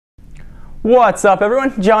What's up,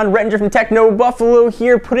 everyone? John Rettinger from Techno Buffalo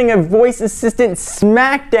here, putting a voice assistant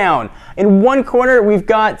smackdown. In one corner, we've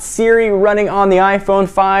got Siri running on the iPhone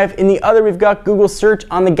 5. In the other, we've got Google Search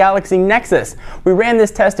on the Galaxy Nexus. We ran this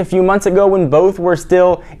test a few months ago when both were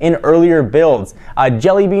still in earlier builds.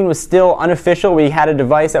 Jelly Bean was still unofficial. We had a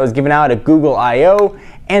device that was given out at Google I/O,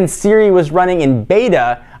 and Siri was running in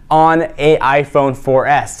beta on an iPhone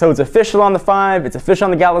 4S. So it's official on the 5, it's official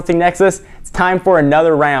on the Galaxy Nexus. It's time for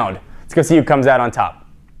another round. Let's go see who comes out on top.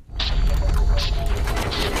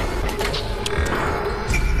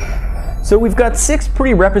 So we've got 6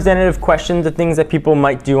 pretty representative questions of things that people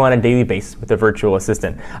might do on a daily basis with a virtual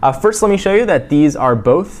assistant. First, let me show you that these are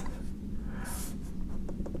both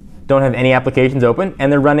don't have any applications open,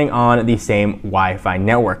 and they're running on the same Wi-Fi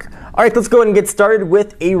network. All right, let's go ahead and get started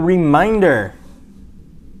with a reminder.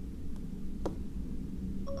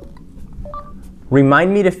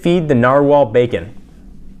 Remind me to feed the narwhal bacon.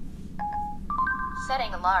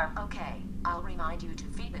 Setting alarm. Okay, I'll remind you to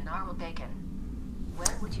feed the narwhal bacon. When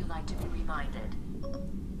would you like to be reminded?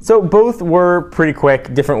 So both were pretty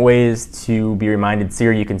quick, different ways to be reminded.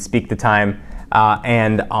 Siri, you can speak the time,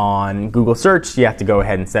 and on Google Search, you have to go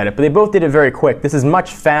ahead and set it. But they both did it very quick. This is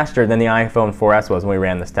much faster than the iPhone 4S was when we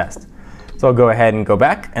ran this test. So I'll go ahead and go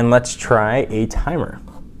back, and let's try a timer.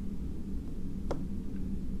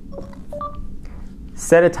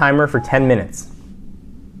 Set a timer for 10 minutes.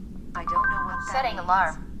 I don't know what that Setting means.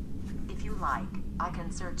 Alarm. If you like, I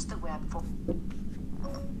can search the web for...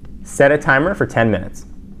 Set a timer for 10 minutes.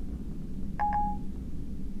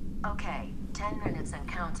 Okay, 10 minutes and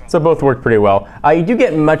counting. So both worked pretty well. You do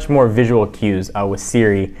get much more visual cues with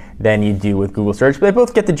Siri than you do with Google Search, but they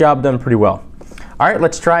both get the job done pretty well. All right,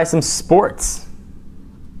 let's try some sports.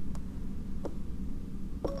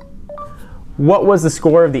 What was the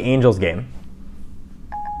score of the Angels game?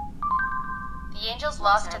 The Angels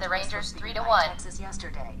lost to the Rangers 3-1. Texas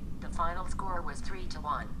yesterday. The final score was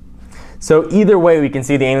 3-1. So either way, we can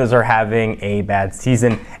see the Angels are having a bad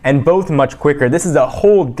season, and both much quicker. This is a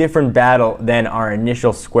whole different battle than our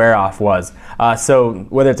initial square-off was. So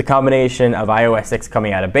whether it's a combination of iOS 6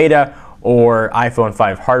 coming out of beta or iPhone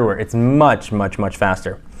 5 hardware, it's much, much, much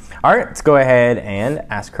faster. All right, let's go ahead and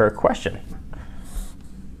ask her a question.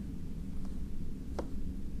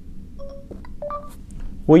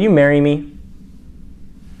 Will you marry me?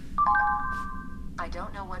 I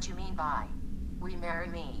don't know what you mean by "we marry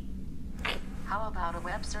me." How about a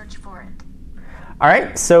web search for it? All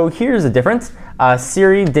right, so here's the difference.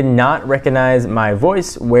 Siri did not recognize my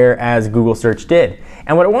voice, whereas Google Search did.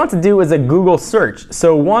 And what I want to do is a Google search.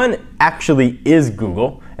 So one actually is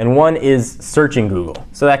Google, and one is searching Google.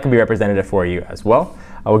 So that can be representative for you as well.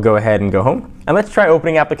 I will go ahead and go home. And let's try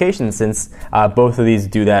opening applications, since both of these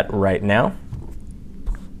do that right now.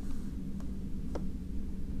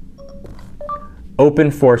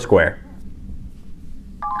 Open Foursquare.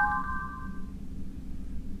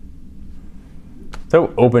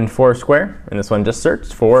 So open Foursquare, and this one just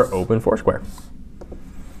searched for Open Foursquare.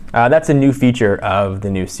 That's a new feature of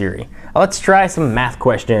the new Siri. Let's try some math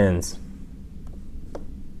questions.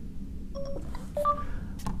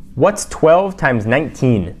 What's 12 times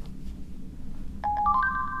 19?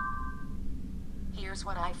 Here's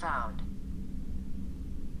what I found.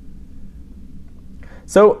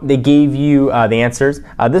 So they gave you the answers.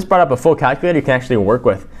 This brought up a full calculator you can actually work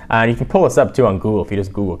with. You can pull this up too on Google if you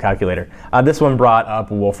just Google calculator. This one brought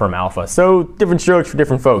up Wolfram Alpha. So different strokes for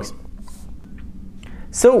different folks.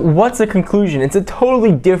 So what's the conclusion? It's a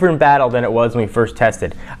totally different battle than it was when we first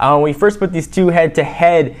tested. When we first put these two head to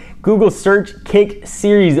head, Google Search kicked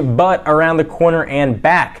Siri's butt around the corner and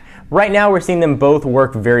back. Right now we're seeing them both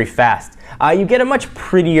work very fast. You get a much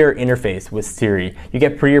prettier interface with Siri. You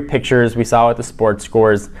get prettier pictures. We saw with the sports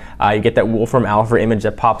scores. You get that Wolfram Alpha image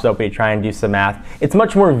that pops up when you try and do some math. It's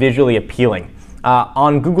much more visually appealing.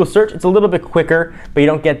 On Google Search, it's a little bit quicker, but you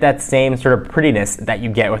don't get that same sort of prettiness that you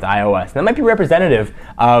get with iOS. And that might be representative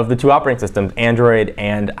of the two operating systems, Android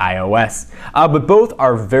and iOS. But both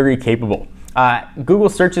are very capable. Google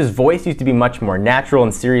Search's voice used to be much more natural,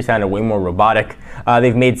 and Siri sounded way more robotic.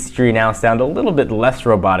 They've made Siri now sound a little bit less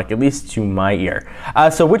robotic, at least to my ear.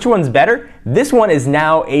 So which one's better? This one is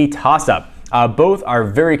now a toss-up. Both are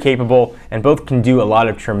very capable, and both can do a lot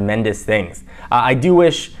of tremendous things. I do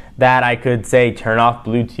wish that I could say turn off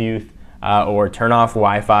Bluetooth or turn off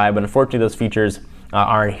Wi-Fi, but unfortunately those features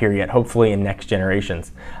aren't here yet, hopefully in next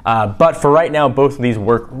generations. But for right now, both of these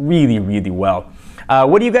work really, really well.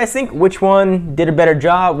 What do you guys think? Which one did a better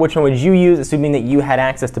job? Which one would you use, assuming that you had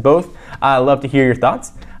access to both? I'd love to hear your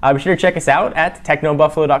thoughts. Be sure to check us out at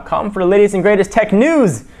technobuffalo.com for the latest and greatest tech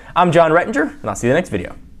news. I'm John Rettinger, and I'll see you in the next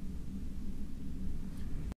video.